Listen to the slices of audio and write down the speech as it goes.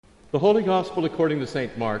The Holy Gospel according to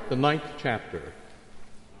St. Mark, the 9th chapter.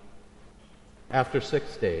 After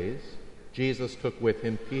 6 days, Jesus took with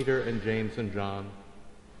him Peter and James and John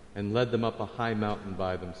and led them up a high mountain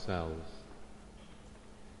by themselves.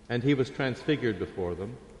 And he was transfigured before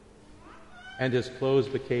them, and his clothes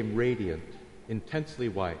became radiant, intensely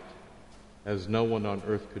white, as no one on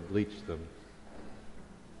earth could bleach them.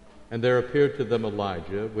 And there appeared to them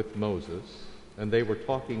Elijah with Moses, and they were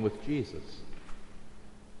talking with Jesus.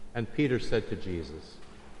 And Peter said to Jesus,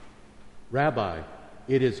 "Rabbi,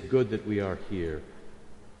 it is good that we are here.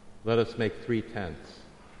 Let us make 3 tents,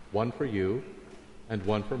 one for you, and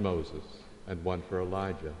one for Moses, and one for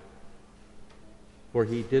Elijah." For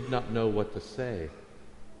he did not know what to say,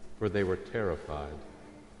 for they were terrified.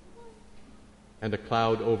 And a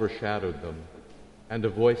cloud overshadowed them, and a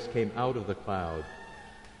voice came out of the cloud,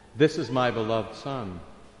 "This is my beloved Son,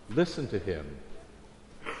 listen to him."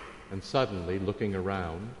 And suddenly, looking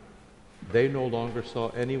around, they no longer saw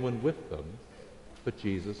anyone with them, but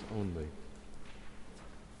Jesus only.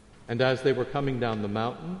 And as they were coming down the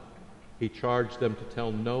mountain, he charged them to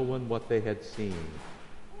tell no one what they had seen,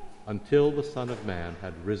 until the Son of Man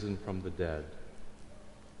had risen from the dead.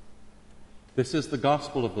 This is the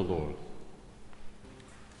gospel of the Lord.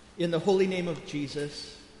 In the holy name of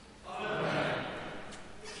Jesus, Amen.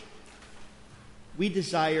 We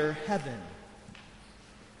desire heaven.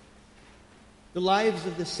 The lives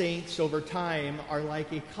of the saints over time are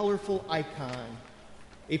like a colorful icon,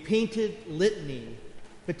 a painted litany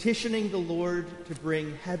petitioning the Lord to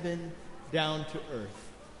bring heaven down to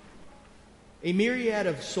earth. A myriad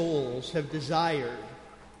of souls have desired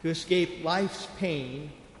to escape life's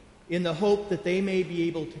pain in the hope that they may be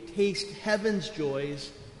able to taste heaven's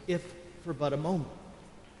joys, if for but a moment.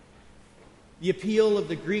 The appeal of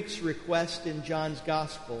the Greek's request in John's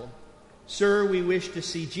Gospel, "Sir, we wish to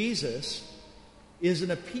see Jesus," is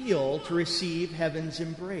an appeal to receive heaven's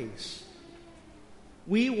embrace.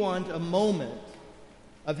 We want a moment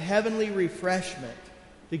of heavenly refreshment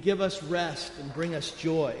to give us rest and bring us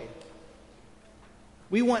joy.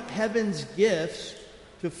 We want heaven's gifts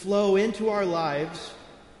to flow into our lives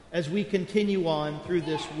as we continue on through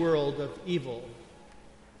this world of evil.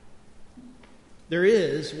 There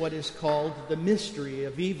is what is called the mystery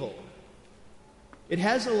of evil. It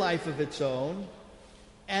has a life of its own,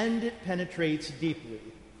 and it penetrates deeply.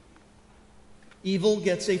 Evil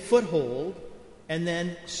gets a foothold and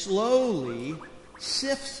then slowly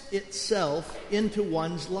sifts itself into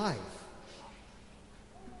one's life.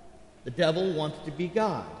 The devil wanted to be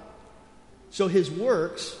God, so his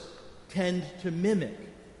works tend to mimic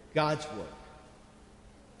God's work.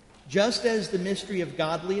 Just as the mystery of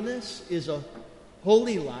godliness is a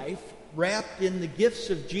holy life wrapped in the gifts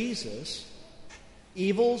of Jesus,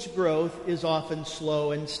 evil's growth is often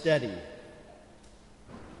slow and steady.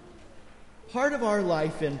 Part of our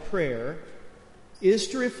life in prayer is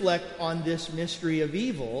to reflect on this mystery of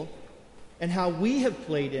evil and how we have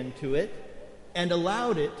played into it and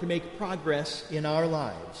allowed it to make progress in our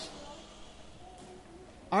lives.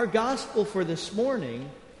 Our gospel for this morning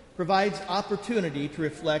provides opportunity to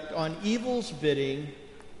reflect on evil's bidding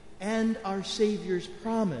and our Savior's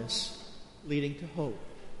promise leading to hope.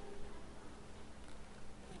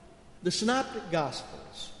 The Synoptic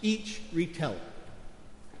Gospels each retell it.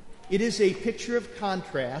 It is a picture of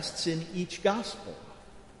contrasts in each gospel.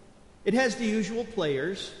 It has the usual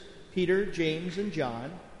players, Peter, James, and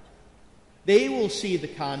John. They will see the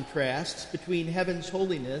contrasts between heaven's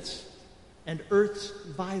holiness and earth's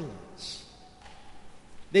violence.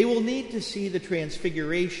 They will need to see the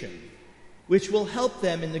transfiguration, which will help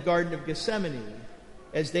them in the Garden of Gethsemane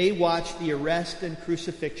as they watch the arrest and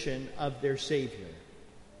crucifixion of their Savior.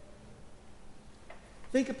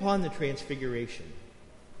 Think upon the transfiguration.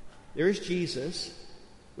 There is Jesus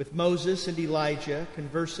with Moses and Elijah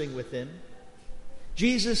conversing with him.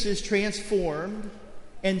 Jesus is transformed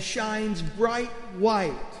and shines bright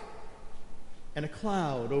white, and a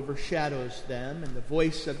cloud overshadows them, and the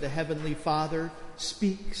voice of the Heavenly Father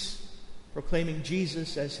speaks, proclaiming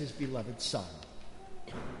Jesus as his beloved Son.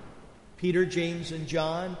 Peter, James, and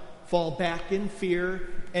John fall back in fear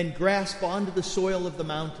and grasp onto the soil of the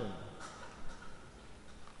mountain.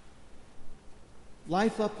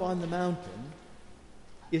 Life up on the mountain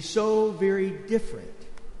is so very different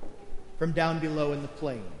from down below in the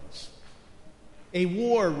plains. A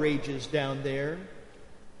war rages down there,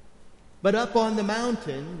 but up on the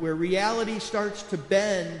mountain, where reality starts to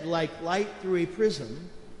bend like light through a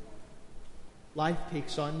prism, life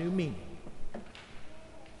takes on new meaning.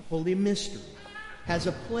 Holy mystery has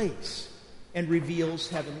a place and reveals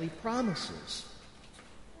heavenly promises.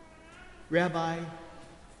 Rabbi,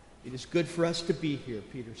 It is good for us to be here,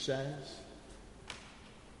 Peter says.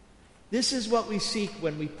 This is what we seek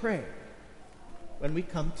when we pray, when we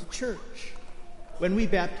come to church, when we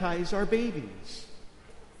baptize our babies.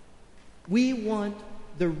 We want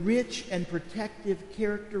the rich and protective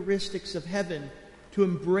characteristics of heaven to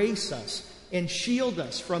embrace us and shield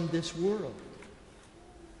us from this world.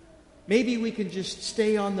 Maybe we can just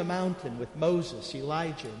stay on the mountain with Moses,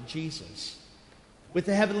 Elijah, and Jesus, with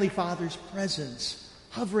the Heavenly Father's presence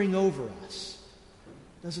hovering over us.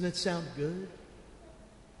 Doesn't it sound good?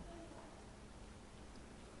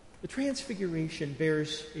 The Transfiguration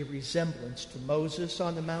bears a resemblance to Moses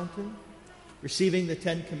on the mountain, receiving the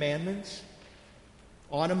Ten Commandments.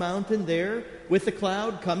 On a mountain there, with the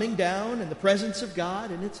cloud coming down and the presence of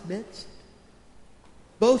God in its midst.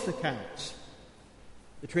 Both accounts,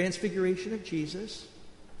 the Transfiguration of Jesus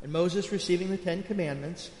and Moses receiving the Ten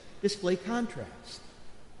Commandments, display contrast.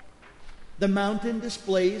 The mountain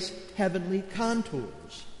displays heavenly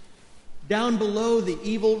contours. Down below, the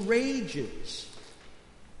evil rages.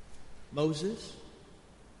 Moses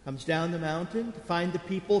comes down the mountain to find the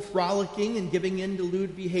people frolicking and giving in to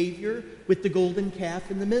lewd behavior with the golden calf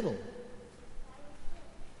in the middle.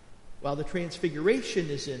 While the Transfiguration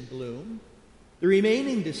is in bloom, the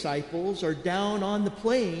remaining disciples are down on the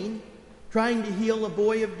plain trying to heal a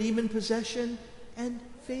boy of demon possession and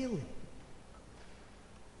failing.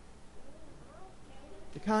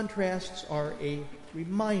 The contrasts are a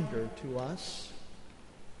reminder to us.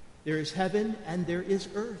 There is heaven and there is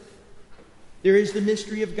earth. There is the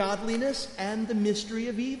mystery of godliness and the mystery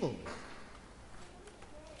of evil.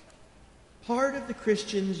 Part of the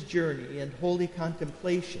Christian's journey and holy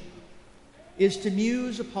contemplation is to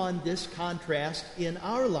muse upon this contrast in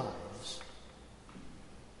our lives.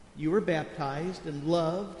 You were baptized and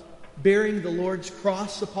loved, bearing the Lord's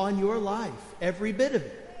cross upon your life, every bit of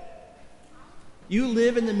it. You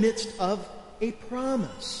live in the midst of a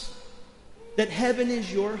promise that heaven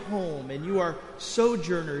is your home and you are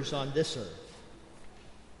sojourners on this earth.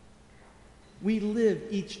 We live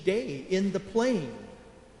each day in the plain.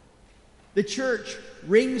 The church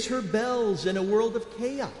rings her bells in a world of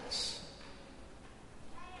chaos.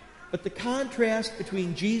 But the contrast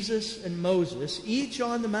between Jesus and Moses, each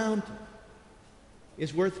on the mountain,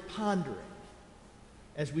 is worth pondering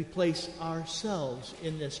as we place ourselves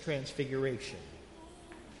in this transfiguration.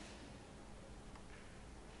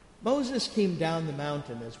 Moses came down the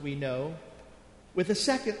mountain, as we know, with a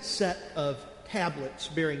second set of tablets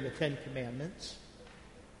bearing the Ten Commandments.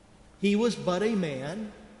 He was but a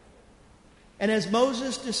man, and as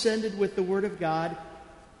Moses descended with the Word of God,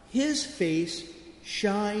 his face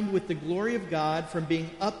shined with the glory of God from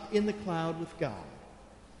being up in the cloud with God.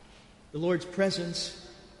 The Lord's presence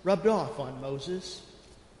rubbed off on Moses.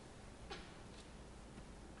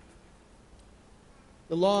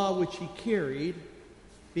 The law which he carried,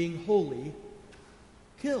 being holy,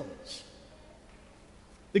 kills.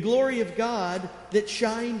 The glory of God that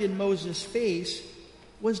shined in Moses' face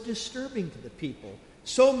was disturbing to the people,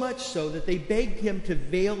 so much so that they begged him to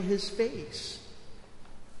veil his face.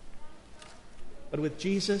 But with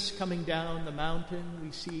Jesus coming down the mountain,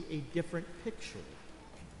 we see a different picture.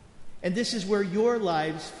 And this is where your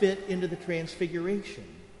lives fit into the Transfiguration.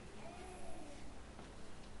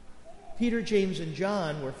 Peter, James, and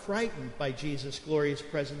John were frightened by Jesus' glorious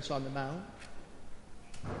presence on the mount.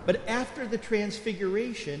 But after the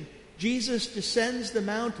Transfiguration, Jesus descends the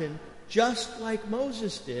mountain just like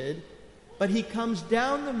Moses did, but he comes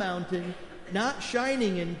down the mountain not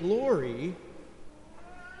shining in glory.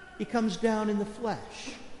 He comes down in the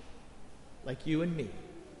flesh, like you and me.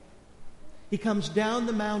 He comes down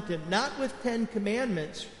the mountain not with 10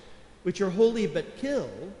 commandments, which are holy but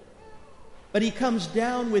kill, but he comes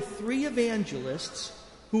down with 3 evangelists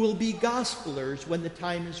who will be gospelers when the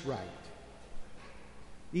time is right.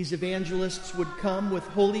 These evangelists would come with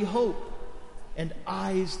holy hope and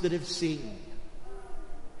eyes that have seen.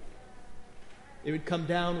 They would come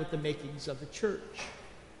down with the makings of the church.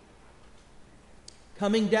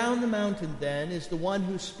 Coming down the mountain, then, is the one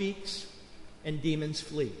who speaks and demons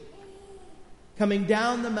flee. Coming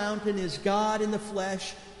down the mountain is God in the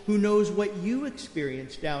flesh who knows what you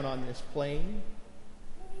experience down on this plain.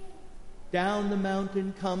 Down the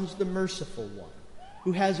mountain comes the merciful one,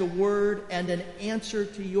 who has a word and an answer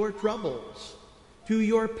to your troubles, to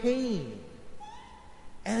your pain,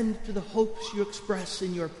 and to the hopes you express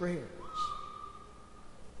in your prayers.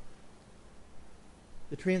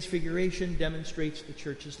 The Transfiguration demonstrates the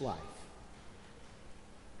church's life.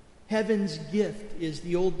 Heaven's gift is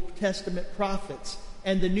the Old Testament prophets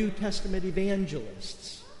and the New Testament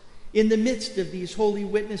evangelists. In the midst of these holy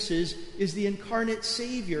witnesses is the incarnate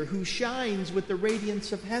Savior who shines with the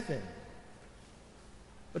radiance of heaven.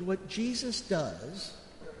 But what Jesus does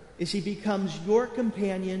is he becomes your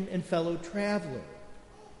companion and fellow traveler.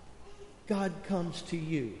 God comes to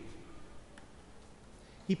you.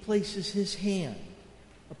 He places his hand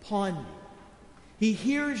upon you. He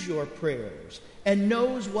hears your prayers and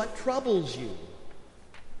knows what troubles you.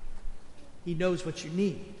 He knows what you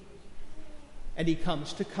need, and he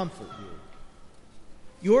comes to comfort you.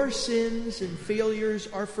 Your sins and failures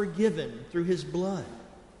are forgiven through his blood.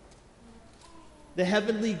 The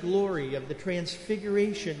heavenly glory of the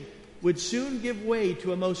transfiguration would soon give way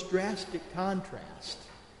to a most drastic contrast.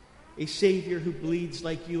 A Savior who bleeds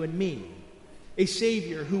like you and me. A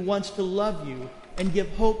Savior who wants to love you and give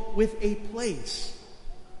hope with a place.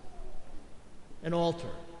 An altar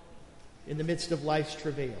in the midst of life's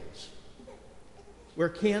travails, where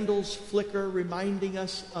candles flicker reminding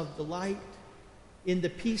us of the light in the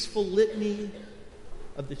peaceful litany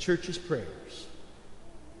of the church's prayers,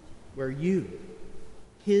 where you,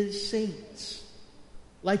 his saints,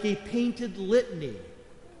 like a painted litany,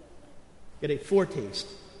 get a foretaste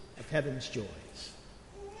of heaven's joys.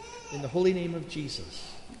 In the holy name of Jesus.